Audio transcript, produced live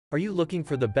Are you looking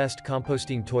for the best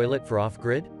composting toilet for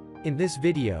off-grid? In this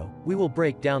video, we will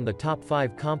break down the top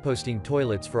 5 composting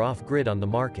toilets for off-grid on the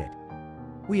market.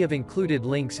 We have included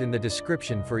links in the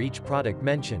description for each product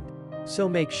mentioned, so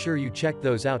make sure you check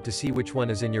those out to see which one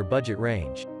is in your budget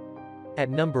range. At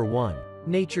number 1.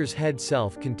 Nature's Head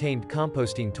Self-Contained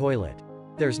Composting Toilet.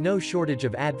 There's no shortage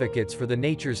of advocates for the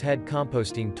Nature's Head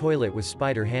Composting Toilet with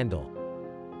spider handle.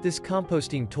 This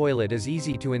composting toilet is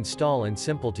easy to install and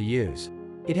simple to use.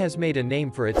 It has made a name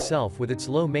for itself with its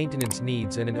low maintenance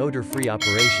needs and an odor-free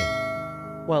operation.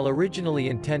 While originally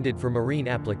intended for marine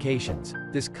applications,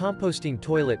 this composting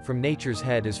toilet from Nature's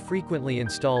Head is frequently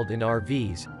installed in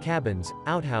RVs, cabins,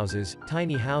 outhouses,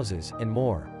 tiny houses, and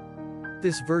more.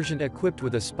 This version equipped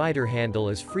with a spider handle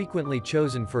is frequently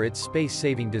chosen for its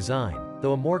space-saving design,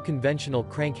 though a more conventional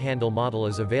crank handle model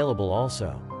is available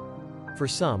also. For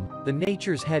some, the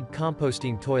Nature's Head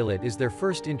composting toilet is their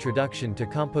first introduction to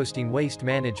composting waste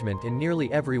management, and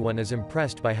nearly everyone is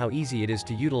impressed by how easy it is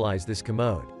to utilize this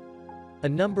commode. A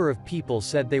number of people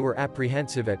said they were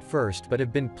apprehensive at first but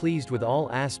have been pleased with all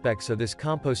aspects of this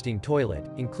composting toilet,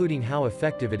 including how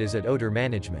effective it is at odor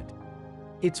management.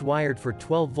 It's wired for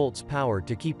 12 volts power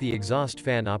to keep the exhaust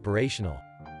fan operational.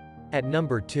 At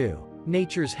number 2.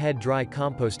 Nature's Head Dry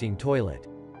Composting Toilet.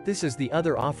 This is the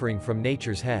other offering from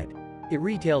Nature's Head. It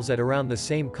retails at around the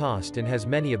same cost and has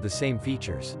many of the same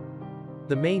features.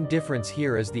 The main difference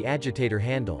here is the agitator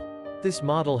handle. This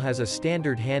model has a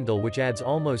standard handle which adds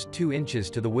almost 2 inches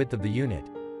to the width of the unit.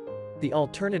 The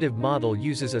alternative model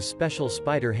uses a special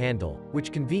spider handle,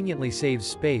 which conveniently saves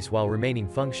space while remaining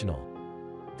functional.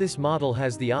 This model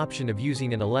has the option of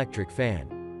using an electric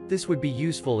fan. This would be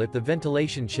useful if the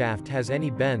ventilation shaft has any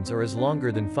bends or is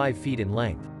longer than 5 feet in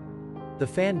length. The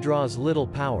fan draws little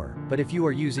power, but if you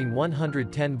are using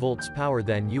 110 volts power,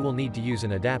 then you will need to use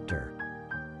an adapter.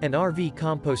 An RV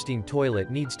composting toilet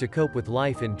needs to cope with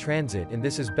life in transit, and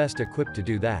this is best equipped to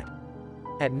do that.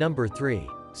 At number 3.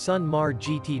 Sunmar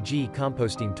GTG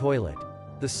Composting Toilet.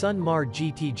 The Sunmar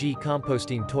GTG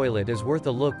composting toilet is worth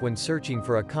a look when searching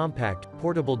for a compact,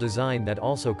 portable design that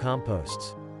also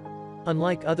composts.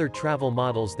 Unlike other travel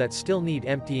models that still need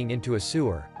emptying into a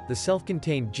sewer, the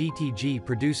self-contained GTG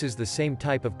produces the same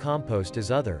type of compost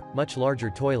as other, much larger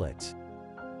toilets.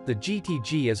 The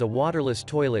GTG is a waterless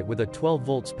toilet with a 12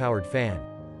 volts powered fan.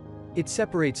 It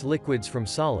separates liquids from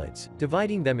solids,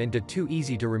 dividing them into 2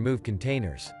 easy-to-remove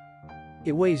containers.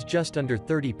 It weighs just under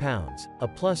 30 pounds, a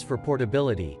plus for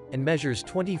portability, and measures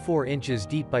 24 inches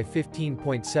deep by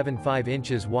 15.75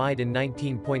 inches wide and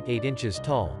 19.8 inches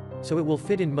tall, so it will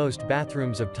fit in most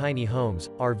bathrooms of tiny homes,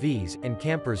 RVs, and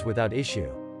campers without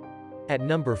issue. At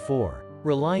number 4.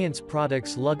 Reliance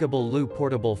Products Luggable Loo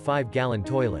Portable 5-Gallon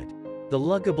Toilet. The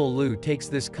Luggable Loo takes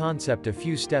this concept a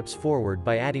few steps forward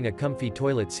by adding a comfy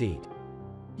toilet seat.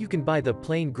 You can buy the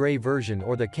plain gray version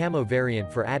or the camo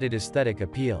variant for added aesthetic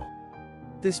appeal.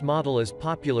 This model is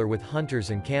popular with hunters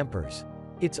and campers.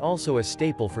 It's also a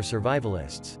staple for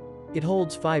survivalists. It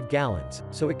holds 5 gallons,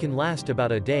 so it can last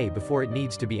about a day before it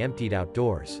needs to be emptied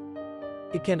outdoors.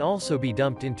 It can also be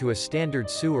dumped into a standard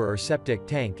sewer or septic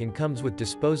tank and comes with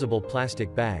disposable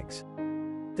plastic bags.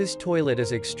 This toilet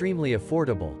is extremely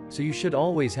affordable, so you should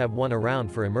always have one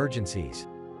around for emergencies.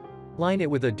 Line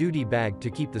it with a duty bag to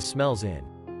keep the smells in.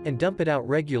 And dump it out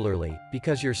regularly,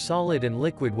 because your solid and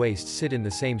liquid waste sit in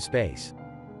the same space.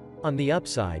 On the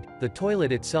upside, the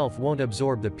toilet itself won't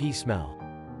absorb the pee smell.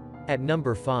 At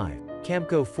number 5.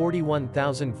 Camco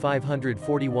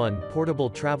 41541 Portable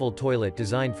Travel Toilet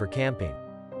designed for camping.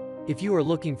 If you are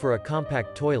looking for a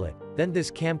compact toilet, then this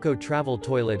Camco travel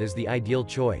toilet is the ideal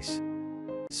choice.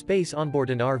 Space onboard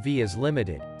an RV is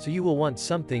limited, so you will want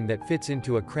something that fits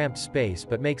into a cramped space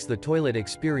but makes the toilet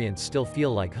experience still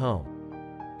feel like home.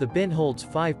 The bin holds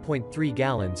 5.3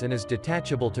 gallons and is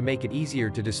detachable to make it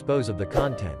easier to dispose of the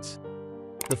contents.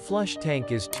 The flush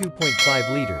tank is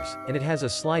 2.5 liters, and it has a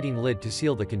sliding lid to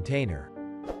seal the container.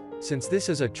 Since this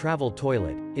is a travel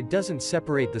toilet, it doesn't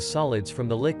separate the solids from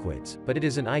the liquids, but it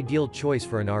is an ideal choice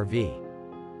for an RV.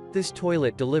 This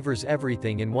toilet delivers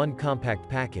everything in one compact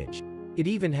package. It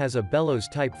even has a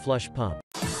bellows-type flush pump.